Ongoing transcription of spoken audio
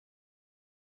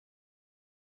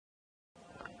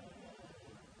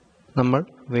നമ്മൾ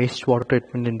waste water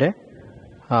ട്രീറ്റ്മെൻറ്റിൻ്റെ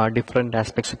different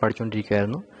aspects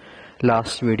പഠിച്ചുകൊണ്ടിരിക്കുകയായിരുന്നു.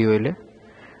 Last വീഡിയോയിൽ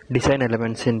design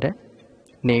എലമെൻറ്റ്സിൻ്റെ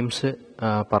names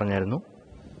പറഞ്ഞായിരുന്നു.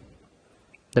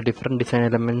 The different design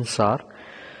elements are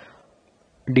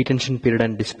detention period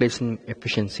and displacement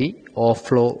efficiency,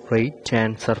 off-flow rate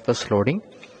and surface loading,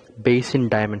 basin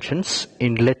dimensions,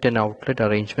 inlet and outlet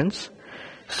arrangements,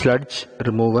 sludge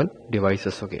removal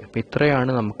devices. Okay, അപ്പോൾ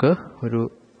ഇത്രയാണ് നമുക്ക് ഒരു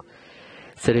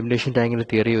sedimentation ടാങ്കിൻ്റെ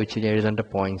theory വെച്ച് എഴുതേണ്ട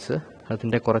points.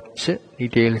 അതിൻ്റെ കുറച്ച്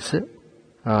ഡീറ്റെയിൽസ്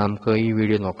നമുക്ക് ഈ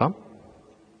വീഡിയോ നോക്കാം.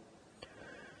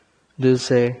 This is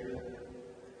a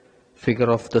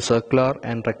figure of the circular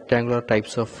and rectangular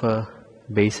types of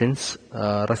basins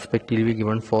respectively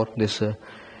given for this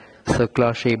circular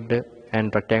shaped and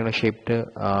rectangular shaped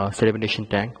sedimentation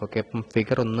tank. Okay, അപ്പം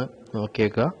ഫിഗർ ഒന്ന്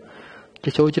നോക്കിയേക്കുക.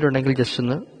 ചോദിച്ചിട്ടുണ്ടെങ്കിൽ ജസ്റ്റ്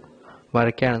ഒന്ന്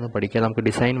വരയ്ക്കാനൊന്ന് പഠിക്കുക. നമുക്ക്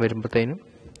ഡിസൈൻ വരുമ്പോഴത്തേനും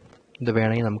ഇത്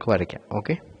വേണമെങ്കിൽ നമുക്ക് വരയ്ക്കാം.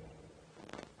 Okay,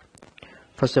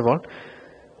 first of all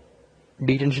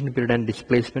detention period and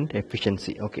displacement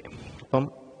efficiency. Okay, അപ്പം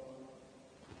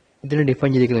ഇതിന് ഡിഫൈൻ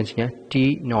ചെയ്തിരിക്കുന്നത് വെച്ച് കഴിഞ്ഞാൽ ടി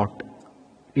നോട്ട്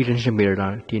ഡീറ്റൻഷൻ പീരീഡ്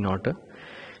ആണ്. T not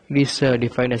it is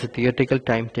defined as a theoretical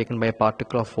time taken by a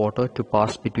particle of water to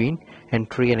pass between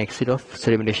entry and exit of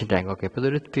sedimentation tank. Okay, അപ്പോൾ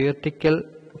ഇതൊരു theoretical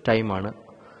ടൈമാണ്.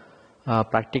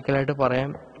 പ്രാക്ടിക്കലായിട്ട് പറയാൻ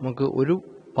നമുക്ക് ഒരു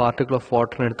പാർട്ടിക്കിൾ ഓഫ്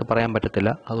വാട്ടറിന് എടുത്ത് പറയാൻ പറ്റത്തില്ല.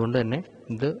 അതുകൊണ്ട് തന്നെ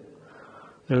ഇത്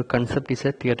ഒരു concept is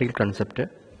A theoretical concept.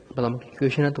 അപ്പോൾ നമുക്ക്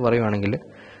ഇക്വേഷനകത്ത് പറയുവാണെങ്കിൽ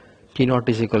T not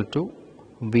is equal to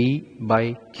V by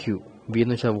Q. V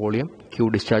എന്ന് വെച്ചാൽ വോളിയം, ക്യൂ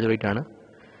ഡിസ്ചാർജ് റേറ്റ് ആണ്.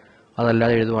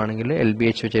 അതല്ലാതെ എഴുതുവാണെങ്കിൽ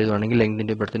LBH വെച്ച് എഴുതുവാണെങ്കിൽ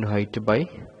ലെങ്തിൻ്റെ ബ്രെഡ്ത്തിൻ്റെ ഹൈറ്റ് ബൈ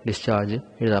ഡിസ്ചാർജ്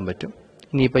എഴുതാൻ പറ്റും.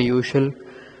 ഇനിയിപ്പോൾ usual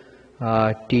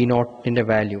T നോട്ടിൻ്റെ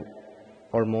value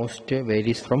almost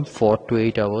varies from 4 to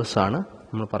 8 hours ആണ്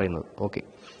നമ്മൾ പറയുന്നത്. ഓക്കെ,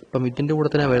 അപ്പം ഇതിൻ്റെ കൂടെ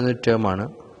തന്നെ വരുന്നൊരു ടേമാണ്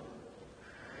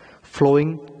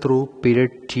ഫ്ലോയിങ് ത്രൂ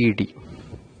പീരിയഡ് TD.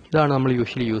 ഇതാണ് നമ്മൾ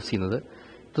യൂഷ്വലി യൂസ് ചെയ്യുന്നത്.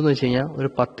 ഇതെന്ന് വെച്ച് കഴിഞ്ഞാൽ ഒരു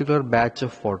പർട്ടിക്കുലർ ബാച്ച്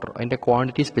ഓഫ് വാട്ടർ, അതിൻ്റെ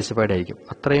ക്വാണ്ടിറ്റി സ്പെസിഫൈഡ് ആയിരിക്കും.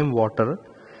 അത്രയും വാട്ടർ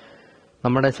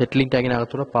നമ്മുടെ സെറ്റിലിംഗ്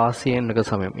ടാങ്കിനകത്തൂടെ പാസ് ചെയ്യാൻ എടുക്കുന്ന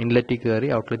സമയം, ഇൻലെറ്റിൽ കയറി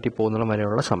ഔട്ട്ലെറ്റിൽ പോകുന്ന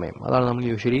വരെയുള്ള സമയം, അതാണ് നമ്മൾ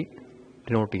യൂഷ്വലി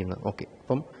ഡിനോട്ട് ചെയ്യുന്നത്. ഓക്കെ,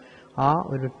 അപ്പം ആ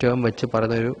ഒരു ടേം വെച്ച്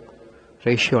പറയുന്ന ഒരു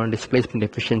റേഷ്യോ ആണ് ഡിസ്പ്ലേസ്മെന്റ്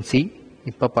എഫിഷ്യൻസി.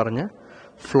 ഇപ്പം പറഞ്ഞ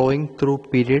ഫ്ലോയിങ് ത്രൂ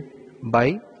പീരിയഡ് ബൈ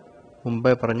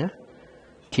മുമ്പേ പറഞ്ഞ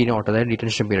ടി നോട്ട്, അതായത്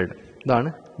ഡിറ്റൻഷൻ പീരിയഡ്. ഇതാണ്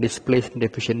ഡിസ്പ്ലേസ്മെന്റ്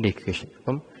എഫിഷ്യന്റ് ഇക്വേഷൻ.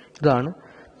 അപ്പം ഇതാണ്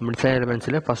നമ്മുടെ design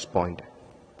എലമെന്റ്സിലെ first point.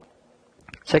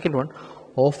 Second one,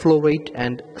 of flow rate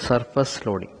and surface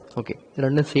loading. Okay,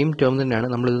 രണ്ടും സെയിം ടേം തന്നെയാണ്.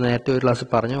 നമ്മളിത് നേരത്തെ ഒരു ക്ലാസ്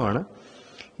പറഞ്ഞതാണ്.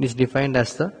 It is defined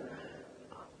as the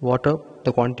water, the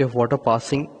quantity of water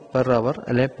passing per hour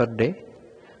അല്ലെ per day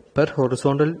per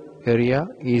horizontal area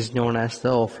is known as the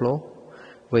of flow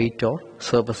wait or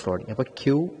surface loading. അപ്പോൾ Q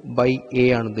by A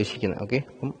ആണ് ഉദ്ദേശിക്കുന്നത്. Okay,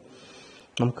 അപ്പം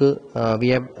നമുക്ക് we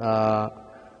have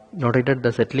notated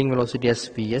the settling velocity as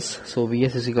Vs. So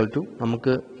Vs is equal to,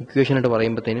 നമുക്ക് equation ആയിട്ട്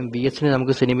പറയുമ്പോഴത്തേനും Vsനെ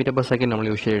നമുക്ക് centimetre per second നമ്മൾ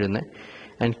യൂസ് എഴുതുന്നത്,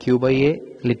 and Q by A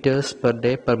litres per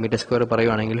day per metre square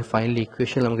പറയുവാണെങ്കിൽ ഫൈനൽ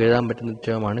ഇക്വേഷൻ നമുക്ക് എഴുതാൻ പറ്റുന്ന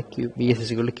ടേമാണ് Vs is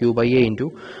equal to Q by A into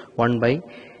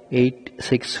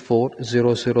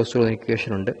 1/864,000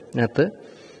 equation ഉണ്ട്. അതിനകത്ത്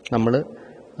നമ്മൾ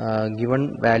ഗിവൺ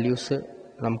വാല്യൂസ്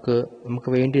നമുക്ക്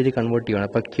വേണ്ടി ഇത് കൺവേർട്ട് ചെയ്യണം.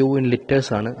 അപ്പോൾ Q ഇൻ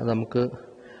ലിറ്റേഴ്സ് ആണ്, അത് നമുക്ക്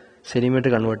സെന്റിമീറ്റർ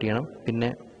കൺവേർട്ട് ചെയ്യണം. പിന്നെ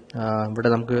ഇവിടെ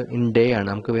നമുക്ക് ഇൻ ഡേ ആണ്,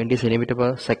 നമുക്ക് വേണ്ടി സെന്റിമീറ്റർ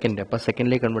പെർ സെക്കൻഡ്, അപ്പോൾ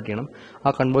സെക്കൻഡിലേക്ക് കൺവേർട്ട് ചെയ്യണം. ആ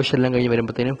കൺവേർഷൻ എല്ലാം കഴിഞ്ഞ്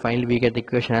വരുമ്പോഴത്തേനും final we get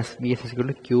equation as Vs is equal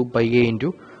to Q by A into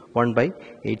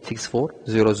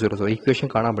 1/864,000. Equation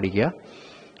കാണാൻ പഠിക്കുക.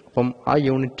 അപ്പം ആ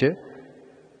യൂണിറ്റ്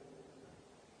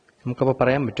നമുക്കപ്പോൾ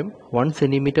പറയാൻ പറ്റും 1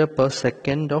 centimeter per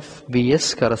second of Vs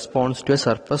corresponds to a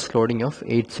surface loading of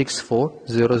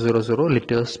 864,000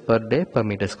 liters per day per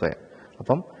meter square.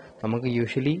 അപ്പം നമുക്ക്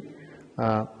usually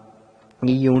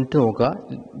ഈ യൂണിറ്റ് നോക്കുക,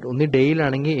 ഒന്ന്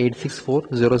ഡേയിലാണെങ്കിൽ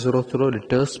 864,000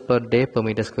 litres per day per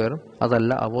metre സ്ക്വയറും,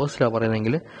 അതല്ല അവേഴ്സിലാണ്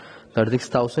പറയുന്നതെങ്കിൽ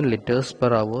 36,000 litres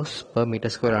per hours per metre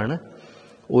square ആണ്.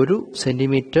 1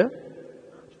 centimetre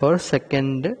per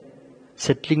second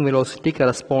settling velocity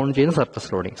correspond ചെയ്യുന്ന സർഫസ്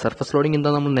ലോഡിംഗ്. സർഫസ് ലോഡിംഗ് എന്താ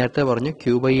നമ്മൾ നേരത്തെ പറഞ്ഞു, Q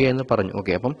ബൈ A എന്ന് പറഞ്ഞു.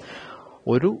 ഓക്കെ, അപ്പം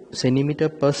 1 centimetre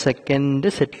per second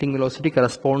settling velocity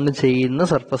correspond ചെയ്യുന്ന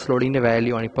സർഫസ് ലോഡിങ്ങിന്റെ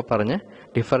വാല്യൂ ആണ് ഇപ്പോൾ പറഞ്ഞ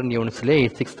ഡിഫറെന്റ് യൂണിറ്റ്സിലെ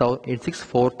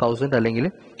 864,000 അല്ലെങ്കിൽ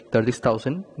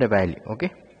 36,000 വാല്യൂ. ഓക്കെ,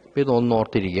 അപ്പോൾ ഇത് ഒന്ന്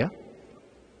ഓർത്തിരിക്കുക.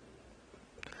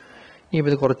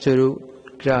 ഇനിയിപ്പോൾ ഇത് കുറച്ചൊരു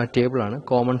ടേബിളാണ്.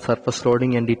 Common surface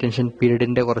loading and detention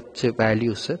പീരീഡിന്റെ കുറച്ച്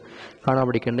വാല്യൂസ് കാണാൻ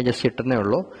പഠിക്കേണ്ടത് ജസ്റ്റ് ഇട്ടേ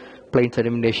ഉള്ളൂ. Plain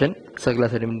sedimentation, circular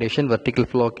sedimentation, vertical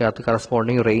flow ഒക്കെ അത്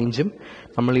കറസ്പോണ്ടിങ് റേഞ്ചും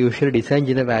നമ്മൾ യൂഷ്വലി ഡിസൈൻ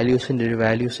ചെയ്യുന്ന വാല്യൂസിന്റെ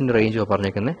റേഞ്ചും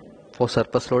പറഞ്ഞേക്കുന്നത് four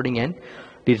surface loading and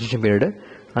detention period.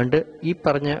 അതുകൊണ്ട് ഈ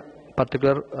പറഞ്ഞ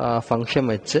പർട്ടിക്കുലർ ഫംഗ്ഷൻ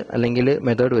വെച്ച് അല്ലെങ്കിൽ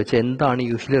മെത്തേഡ് വെച്ച് എന്താണ്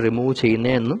യൂഷ്വലി റിമൂവ്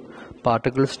ചെയ്യുന്നതെന്നും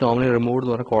പാർട്ടിക്കിൾസ് നോർമലി റിമൂവ്ഡ്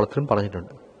എന്ന് പറഞ്ഞ കോളത്തിലും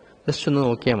പറഞ്ഞിട്ടുണ്ട്. ജസ്റ്റ് ഒന്ന്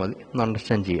നോക്കിയാൽ മതി, ഒന്ന്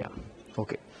അണ്ടർസ്റ്റാൻഡ് ചെയ്യാം.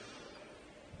 Okay,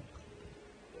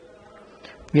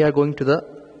 V are going to the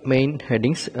main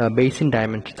headings. Basin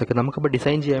dimensions ഒക്കെ നമുക്കിപ്പോൾ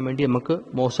ഡിസൈൻ ചെയ്യാൻ വേണ്ടി നമുക്ക്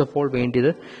മോസ്റ്റ് ഓഫ് ഓൾ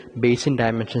വേണ്ടിയത് ബേസിൻ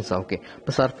ഡയമെൻഷൻസ് ആണ്. ഓക്കെ,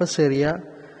 അപ്പോൾ സർഫസ് ഏരിയ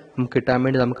നമുക്ക് കിട്ടാൻ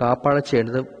വേണ്ടി നമുക്ക് ആപ്പാടെ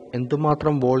ചെയ്യേണ്ടത്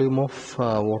എന്തുമാത്രം വോളിയൂം ഓഫ്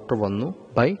വാട്ടർ വന്നു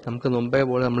ബൈ നമുക്ക് മുമ്പേ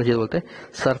പോലെ നമ്മൾ ചെയ്ത പോലത്തെ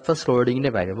സർഫസ്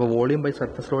ലോഡിങ്ങിൻ്റെ വാല്യൂ. അപ്പോൾ വോളിയൂം ബൈ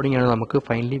സർഫസ് ലോഡിംഗ് ആണ് നമുക്ക്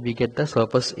finally we get the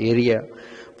surface area.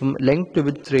 അപ്പം ലെങ്ത് ടു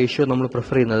വിഡ്ത്ത് റേഷ്യോ നമ്മൾ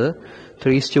പ്രിഫർ ചെയ്യുന്നത്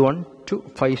 3:1 to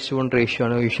 5:1 റേഷ്യോ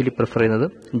ആണ് യൂഷ്വലി പ്രിഫർ ചെയ്യുന്നത്.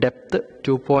 Depth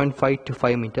 2.5 to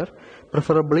 5 metre,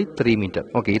 preferably 3 metre.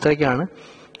 Okay, ഇത്രയൊക്കെയാണ്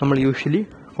നമ്മൾ യൂഷ്വലി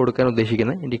കൊടുക്കാൻ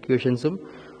ഉദ്ദേശിക്കുന്നത്. ഇതിൻ്റെ ഇക്വേഷൻസും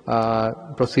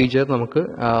പ്രൊസീജിയർ നമുക്ക്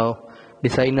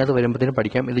ഡിസൈനകത്ത് വരുമ്പോഴത്തേനും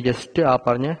പഠിക്കാം. ഇത് ജസ്റ്റ് ആ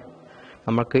പറഞ്ഞ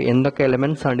നമുക്ക് എന്തൊക്കെ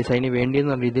എലമെന്റ്സ് ആണ് ഡിസൈന്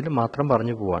വേണ്ടിയെന്ന രീതിയിൽ മാത്രം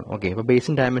പറഞ്ഞു പോവാണ്. ഓക്കെ, അപ്പോൾ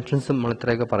ബേസിൻ ഡയമെൻഷൻസും നമ്മൾ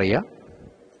ഇത്രയൊക്കെ പറയുക.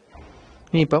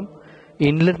 ഇനിയിപ്പം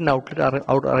ഇൻലെറ്റ് ആൻഡ്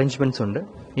ഔട്ട്ലെറ്റ് അറേഞ്ച്മെന്റ്സ് ഉണ്ട്.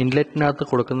 ഇൻലെറ്റിനകത്ത്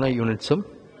കൊടുക്കുന്ന യൂണിറ്റ്സും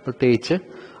പ്രത്യേകിച്ച്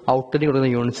ഔട്ട്ലെറ്റ് കൊടുക്കുന്ന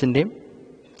യൂണിറ്റ്സിൻ്റെയും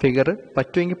ഫിഗർ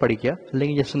പറ്റുമെങ്കിൽ പഠിക്കുക,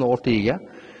 അല്ലെങ്കിൽ ജസ്റ്റ് ഒന്ന് ഓർത്തിരിക്കുക.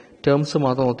 ടേംസ്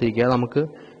മാത്രം ഓർത്തിരിക്കുക. നമുക്ക്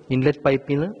ഇൻലെറ്റ്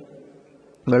പൈപ്പിൽ നിന്ന്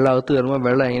വെള്ളം അകത്ത് കയറുമ്പോൾ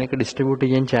വെള്ളം എങ്ങനെയൊക്കെ ഡിസ്ട്രിബ്യൂട്ട്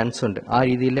ചെയ്യാൻ ചാൻസ് ഉണ്ട്, ആ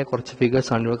രീതിയിലെ കുറച്ച്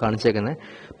ഫിഗേഴ്സാണ് ഇവിടെ കാണിച്ചേക്കുന്നത്.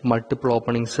 മൾട്ടിപ്പിൾ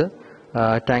ഓപ്പണിങ്സ്,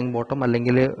 ടാങ്ക് ബോട്ടം,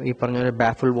 അല്ലെങ്കിൽ ഈ പറഞ്ഞ പോലെ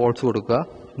ബാഫിൾ വാൾസ് കൊടുക്കുക,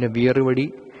 പിന്നെ വിയർ വഴി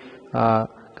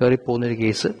കയറിപ്പോകുന്നൊരു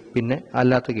കേസ്, പിന്നെ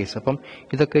അല്ലാത്ത കേസ്. അപ്പം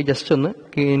ഇതൊക്കെ ജസ്റ്റ് ഒന്ന്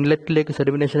ഇൻലെറ്റിലേക്ക്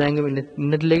സെഡിമിനേഷൻ ടാങ്ക്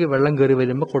ഇൻലെറ്റിലേക്ക് വെള്ളം കയറി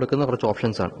വരുമ്പോൾ കൊടുക്കുന്ന കുറച്ച്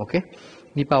ഓപ്ഷൻസ് ആണ്. ഓക്കെ,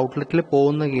 ഇനിയിപ്പോൾ ഔട്ട്ലെറ്റിൽ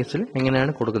പോകുന്ന കേസിൽ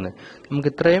എങ്ങനെയാണ് കൊടുക്കുന്നത്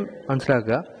നമുക്ക് ഇത്രയും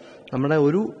മനസ്സിലാക്കുക. നമ്മുടെ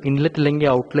ഒരു ഇൻലെറ്റ് അല്ലെങ്കിൽ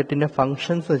ഔട്ട്ലെറ്റിൻ്റെ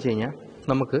ഫങ്ഷൻസ് വെച്ച് കഴിഞ്ഞാൽ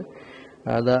നമുക്ക്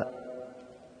the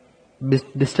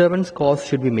disturbance cost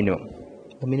should be minimum.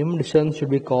 The minimum disturbance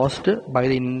should be caused by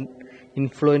the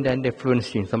influent and effluent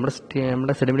streams.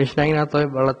 നമ്മുടെ സെഡിമിനേഷൻ ടാങ്കിനകത്ത്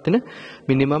വെള്ളത്തിന്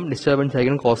മിനിമം ഡിസ്റ്റർബൻസ്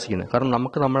ആയിരിക്കും കോസ് ചെയ്യുന്നത്. കാരണം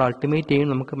നമ്മൾ അൾട്ടിമേറ്റ് ചെയ്യും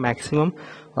നമുക്ക് മാക്സിമം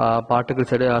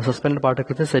പാർട്ടിക്കിൾസ്, സസ്പെൻഡ്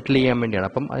പാർട്ടിക്കിൾസ് സെറ്റിൽ ചെയ്യാൻ വേണ്ടിയാണ്.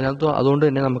 അപ്പം അതുകൊണ്ട്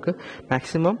തന്നെ നമുക്ക്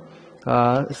maximum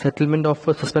settlement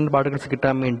of suspend particles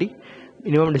കിട്ടാൻ വേണ്ടി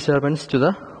minimum disturbance to the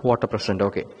water present.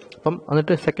 Okay, അപ്പം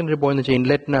എന്നിട്ട് സെക്കൻഡറി പോയിന്റ് എന്ന് വെച്ചാൽ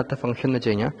ഇൻലെറ്റിനകത്തെ ഫംഗ്ഷൻ എന്ന്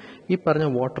വെച്ച് കഴിഞ്ഞാൽ ഈ പറഞ്ഞ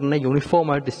വാട്ടറിനെ യൂണിഫോം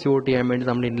ആയിട്ട് ഡിസ്ട്രിബ്യൂട്ട് ചെയ്യാൻ വേണ്ടി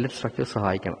നമ്മുടെ ഇൻലെറ്റ് സ്ട്രക്ചർ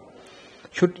സഹായിക്കണം.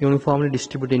 Should uniformly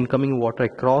distribute incoming water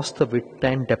across the width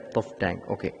and depth of tank.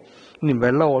 Okay, ഇനി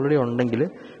വെള്ളം ഓൾറെഡി ഉണ്ടെങ്കിൽ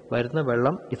വരുന്ന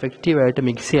വെള്ളം ഇഫക്റ്റീവായിട്ട്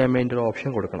മിക്സ് ചെയ്യാൻ വേണ്ടി ഒരു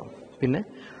ഓപ്ഷൻ കൊടുക്കണം. പിന്നെ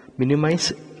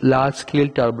minimise large scale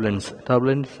turbulence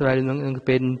value നിങ്ങൾക്ക്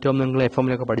പേര് നിങ്ങൾ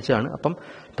FM-ലൊക്കെ പഠിച്ചതാണ്. അപ്പം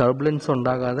ടർബുലൻസ്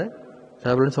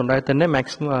ഉണ്ടായാൽ തന്നെ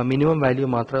മിനിമം വാല്യൂ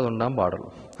മാത്രമേ അത് ഉണ്ടാകാൻ പാടുള്ളൂ.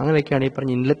 അങ്ങനെയൊക്കെയാണ് ഈ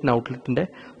പറഞ്ഞ inlet and ഔട്ട്ലെറ്റിന്റെ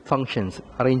functions,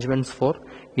 arrangements four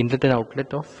inlet and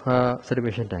outlet of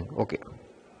സെഡിമിനേഷൻ tank. Okay,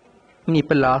 ഇനി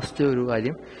ഇപ്പം ലാസ്റ്റ് ഒരു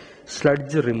കാര്യം,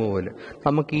 സ്ലഡ്ജ് റിമൂവൽ.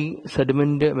 നമുക്ക് ഈ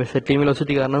സെറ്റിലിംഗ്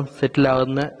വെലോസിറ്റി കാരണം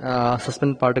സെറ്റിലാകുന്ന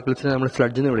സസ്പെൻഡ് പാർട്ടിക്കിൾസിനെ നമ്മൾ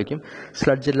സ്ലഡ്ജ് എന്ന് വിളിക്കും.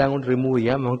 സ്ലഡ്ജ് എല്ലാം കൊണ്ട് റിമൂവ്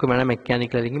ചെയ്യാം. നമുക്ക് വേണം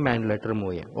മെക്കാനിക്കൽ അല്ലെങ്കിൽ മാനുവലായിട്ട്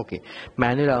റിമൂവ് ചെയ്യാം. ഓക്കെ,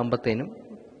 മാനുവൽ ആകുമ്പോഴത്തേനും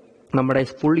നമ്മുടെ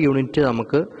ഫുൾ യൂണിറ്റ്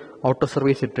നമുക്ക് ഔട്ടർ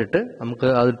സർവീസ് ഇട്ടിട്ട് നമുക്ക്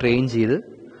അത് ഡ്രെയിൻ ചെയ്ത്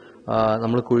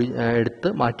നമ്മൾ എടുത്ത്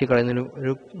മാറ്റി കളയുന്ന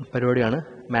ഒരു പരിപാടിയാണ്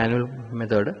മാനുവൽ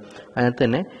മെത്തേഡ്. അതിനകത്ത്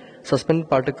തന്നെ സസ്പെൻഡ്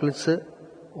പാർട്ടിക്കിൾസ്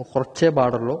കുറച്ചേ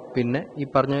പാടുള്ളൂ. പിന്നെ ഈ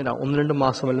പറഞ്ഞ 1-2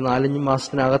 മാസം അല്ലെങ്കിൽ 4-5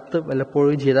 മാസത്തിനകത്ത്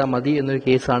വല്ലപ്പോഴും ചെയ്താൽ മതി എന്നൊരു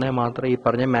കേസാണെങ്കിൽ മാത്രമേ ഈ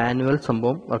പറഞ്ഞ മാനുവൽ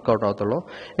സംഭവം വർക്കൗട്ട് ആകത്തുള്ളൂ.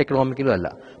 എക്കണോമിക്കലും അല്ല.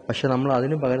 പക്ഷെ നമ്മൾ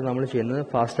അതിന് പകരം നമ്മൾ ചെയ്യുന്നത്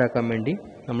ഫാസ്റ്റ് ആക്കാൻ വേണ്ടി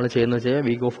നമ്മൾ ചെയ്യുന്നത് വെച്ചാൽ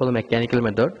we go for the mechanical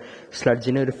method.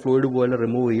 സ്ലഡ്ജിനെ ഒരു ഫ്ലൂയിഡ് പോലെ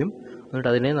റിമൂവ് ചെയ്യും. എന്നിട്ട്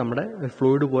അതിനെ നമ്മുടെ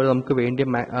ഫ്ലൂയിഡ് പോലെ നമുക്ക് വേണ്ടിയ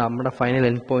നമ്മുടെ ഫൈനൽ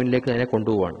എൻഡ് പോയിന്റിലേക്ക് അതിനെ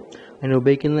കൊണ്ടുപോവാണ്. അതിന്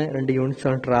ഉപയോഗിക്കുന്ന 2 യൂണിറ്റ്സ്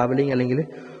ആണ് ട്രാവലിംഗ് അല്ലെങ്കിൽ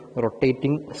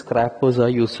റൊട്ടേറ്റിംഗ്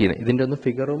സ്ക്രാപ്പേഴ്സാണ് യൂസ് ചെയ്യുന്നത്. ഇതിൻ്റെ ഒന്നും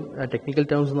ഫിഗറും ടെക്നിക്കൽ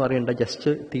ടേംസ് ഒന്നും അറിയണ്ട. ജസ്റ്റ്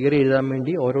തിയറി എഴുതാൻ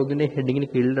വേണ്ടി ഓരോന്നിൻ്റെ ഹെഡിങ്ങിന്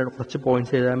കീഴിൽ കുറച്ച്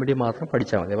പോയിന്റ്സ് എഴുതാൻ വേണ്ടി മാത്രം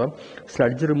പഠിച്ചാൽ മതി. അപ്പം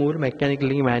സ്ലഡ്ജ് റിമൂവൽ മെക്കാനിക്കൽ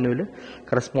അല്ലെങ്കിൽ മാനുവൽ,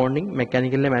 കറസ്പോണ്ടിങ്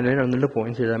മെക്കാനിക്കലിലെ മാനുവൽ 1-2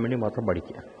 പോയിന്റ്സ് എഴുതാൻ വേണ്ടി മാത്രം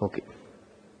പഠിക്കുക. ഓക്കെ,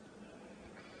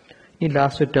 ഈ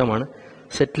ലാസ്റ്റ് ടേമാണ്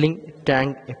സെറ്റിലിംഗ്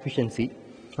ടാങ്ക് എഫിഷ്യൻസി.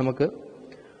 നമുക്ക്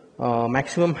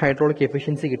മാക്സിമം ഹൈഡ്രോളിക്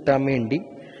എഫിഷ്യൻസി കിട്ടാൻ വേണ്ടി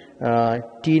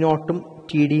T0-ഉം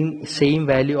TDയും സെയിം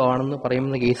വാല്യൂ ആണെന്ന്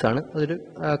പറയുന്ന കേസാണ്. അതൊരു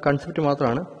കൺസെപ്റ്റ്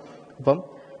മാത്രമാണ്. അപ്പം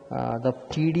the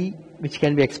TD which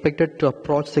can be expected to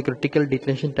approach the critical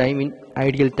detention time in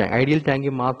ideal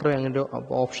ടാങ്കിൽ മാത്രമേ അങ്ങനെ ഒരു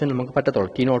ഓപ്ഷൻ നമുക്ക്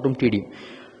പറ്റത്തുള്ളൂ. T0-ഉം TDയും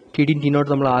T0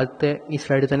 നമ്മൾ ആദ്യത്തെ ഈ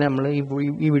സ്ലൈഡിൽ തന്നെ നമ്മൾ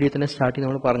ഈ വീഡിയോ തന്നെ സ്റ്റാർട്ട് ചെയ്ത്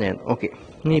നമ്മൾ പറഞ്ഞായിരുന്നു. ഓക്കെ,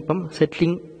 ഇനിയിപ്പം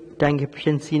സെറ്റിലിംഗ് ടാങ്ക്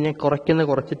എഫിഷ്യൻസിനെ കുറയ്ക്കുന്ന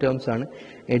കുറച്ച് ടേംസ് ആണ്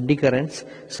eddy currents,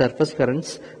 surface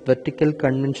currents, vertical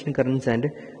convention currents and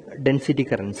density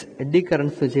currents. Eddy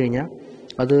currents വെച്ച് കഴിഞ്ഞാൽ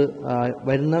അത്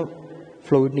വരുന്ന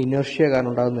ഫ്ലൂയിഡിന് ഇനർഷ്യ കാരണം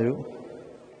ഉണ്ടാകുന്നൊരു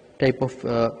ടൈപ്പ് ഓഫ്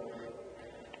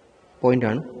പോയിന്റ്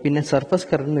ആണ്. പിന്നെ സർഫസ്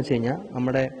കറന്റ് എന്ന് വെച്ച് കഴിഞ്ഞാൽ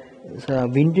നമ്മുടെ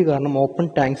വിൻഡ് കാരണം ഓപ്പൺ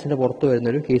ടാങ്ക്സിന്റെ പുറത്ത്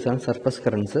വരുന്നൊരു കേസാണ് surface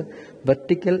currents.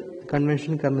 Vertical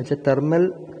convention current വെച്ചാൽ തെർമൽ,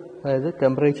 അതായത്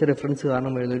ടെമ്പറേച്ചർ ഡിഫറൻസ്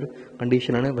കാരണം വരുന്നൊരു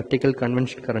കണ്ടീഷനാണ് vertical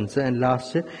convention currents. And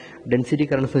last density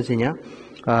currents വെച്ച് കഴിഞ്ഞാൽ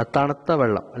തണുത്ത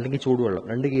വെള്ളം അല്ലെങ്കിൽ ചൂടുവെള്ളം,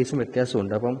 2 കേസും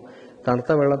വ്യത്യാസമുണ്ട്. അപ്പം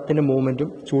തണുത്ത വെള്ളത്തിന്റെ മൂവ്മെന്റും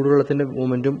ചൂടുവെള്ളത്തിന്റെ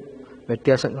മൂവ്മെന്റും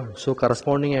വ്യത്യാസം കാണും. സോ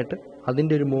കറസ്പോണ്ടിങ് ആയിട്ട്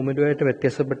അതിൻ്റെ ഒരു മൂവ്മെൻറ്റുമായിട്ട്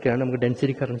വ്യത്യാസപ്പെട്ടാണ് നമുക്ക്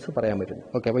ഡെൻസിറ്റി കറൻസ് പറയാൻ പറ്റുന്നത്.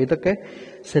 ഓക്കെ, അപ്പോൾ ഇതൊക്കെ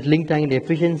സെറ്റിലിംഗ് ടാങ്കിൻ്റെ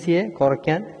എഫിഷ്യൻസിയെ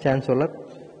കുറയ്ക്കാൻ ചാൻസ് ഉള്ള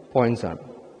പോയിന്റ്സ് ആണ്.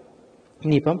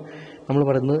 ഇനിയിപ്പം നമ്മൾ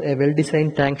പറയുന്നത് A well design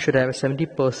tank should have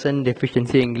 70%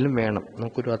 efficiency എങ്കിലും വേണം,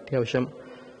 നമുക്കൊരു അത്യാവശ്യം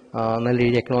നല്ല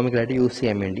രീതിയിൽ എക്കണോമിക്കലായിട്ട് യൂസ്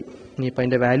ചെയ്യാൻ വേണ്ടി. ഇനിയിപ്പോൾ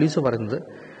അതിൻ്റെ വാല്യൂസ് പറയുന്നത്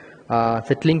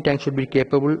settling tank should be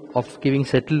capable of giving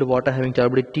settled water having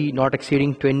turbidity not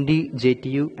exceeding 20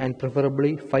 JTU and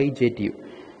preferably 5 JTU.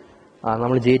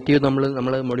 നമ്മൾ JTU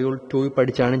നമ്മൾ മൊഡ്യൂൾ 2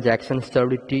 പഠിച്ചാണ്, ജാക്സൺ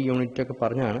സ്റ്റെബിലിറ്റി യൂണിറ്റ് ഒക്കെ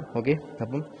പറഞ്ഞാണ്. ഓക്കെ,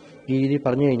 അപ്പം ഈ രീതിയിൽ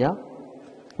പറഞ്ഞു കഴിഞ്ഞാൽ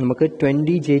നമുക്ക്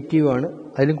 20 JTU ആണ്,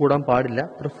 അതിലും കൂടാൻ പാടില്ല.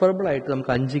 പ്രിഫറബിൾ ആയിട്ട്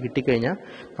നമുക്ക് 5 കിട്ടിക്കഴിഞ്ഞാൽ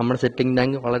നമ്മുടെ സെറ്റിംഗ്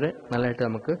ടാങ്ക് വളരെ നല്ലതായിട്ട്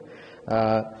നമുക്ക്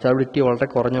സ്റ്റെബിലിറ്റി വളരെ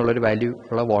കുറഞ്ഞുള്ളൊരു വാല്യൂ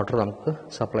ഉള്ള വാട്ടർ നമുക്ക്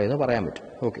സപ്ലൈ ചെയ്ത് പറയാൻ പറ്റും.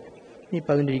 ഓക്കെ,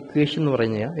 ഇപ്പോൾ അതിൻ്റെ ഇക്വേഷൻ എന്ന്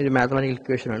പറഞ്ഞു കഴിഞ്ഞാൽ ഒരു mathematical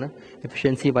ഇക്വേഷനാണ്.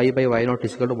 Efficiency y/y0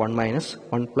 = 1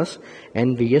 - 1 +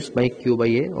 NVS by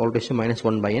Q/A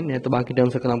 (-1/n). നേരത്തെ ബാക്കി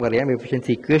ടേംസ് ഒക്കെ നമുക്കറിയാം.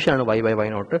 Efficiency ഇക്വേഷനാണ്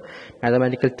y/y0.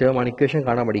 മാത്തമാറ്റിക്കൽ ടേം ആണ്, ഇക്വേഷൻ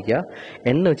കാണാൻ പഠിക്കുക.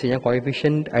 n എന്ന് വെച്ച് കഴിഞ്ഞാൽ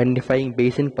കോഎഫിഷ്യന്റ് ഐഡന്റിഫൈയിങ്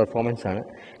ബേസിൻ പെർഫോമൻസ് ആണ്.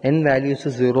 n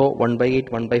values 0,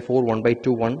 1/8, 1/4,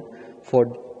 1/2, 1 for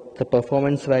the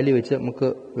performance value വെച്ച് നമുക്ക്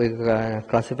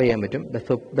ക്ലാസിഫൈ ചെയ്യാൻ പറ്റും.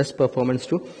 Best performance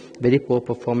to very pore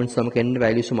performance നമുക്ക് n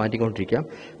വാല്യൂസ് മാറ്റിക്കൊണ്ടിരിക്കാം.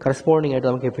 കറസ്പോണ്ടിങ് ആയിട്ട്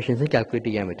നമുക്ക് എഫിഷ്യൻസി കാൽക്കുലേറ്റ്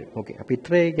ചെയ്യാൻ പറ്റും. ഓക്കെ, അപ്പോൾ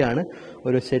ഇത്രയൊക്കെയാണ്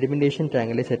ഒരു സെഡിമെന്റേഷൻ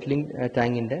ടാങ്കിലെ സെറ്റിലിംഗ്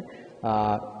ടാങ്കിൻ്റെ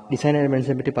ഡിസൈൻ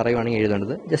എലമെന്റ്സിനെ പറ്റി പറയുവാണെങ്കിൽ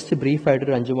എഴുതേണ്ടത്. ജസ്റ്റ് ബ്രീഫായിട്ട്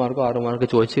ഒരു 5 മാർക്കോ 6 മാർക്കോ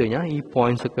ചോദിച്ചു കഴിഞ്ഞാൽ ഈ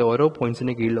പോയിന്റ്സ് ഒക്കെ ഓരോ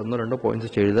പോയിന്റ്സിൻ്റെ കീഴിൽ 1-2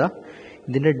 പോയിന്റ്സ് എഴുതുക.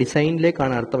 ഇതിൻ്റെ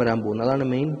ഡിസൈനിലേക്കാണ് അടുത്ത് വരാൻ പോകുന്നത്, അതാണ്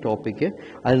മെയിൻ ടോപ്പിക്ക്.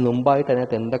 അതിന് മുമ്പായിട്ട്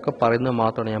അതിനകത്ത് എന്തൊക്കെ പറയുന്നത്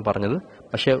മാത്രമാണ് ഞാൻ പറഞ്ഞത്.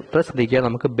 പക്ഷേ ശ്രദ്ധിക്കുക,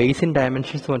 നമുക്ക് ബേസിൻ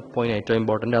ഡയമെൻഷൻസ് പോയിന്റ് ഏറ്റവും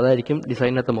ഇമ്പോർട്ടൻറ്റ്, അതായിരിക്കും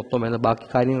ഡിസൈനകത്ത് മൊത്തം വരുന്നത്. ബാക്കി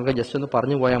കാര്യങ്ങളൊക്കെ ജസ്റ്റ് ഒന്ന്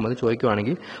പറഞ്ഞു പോയാൽ മതി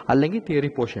ചോദിക്കുവാണെങ്കിൽ, അല്ലെങ്കിൽ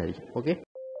തിയറി പോർഷൻ ആയിരിക്കും. ഓക്കെ.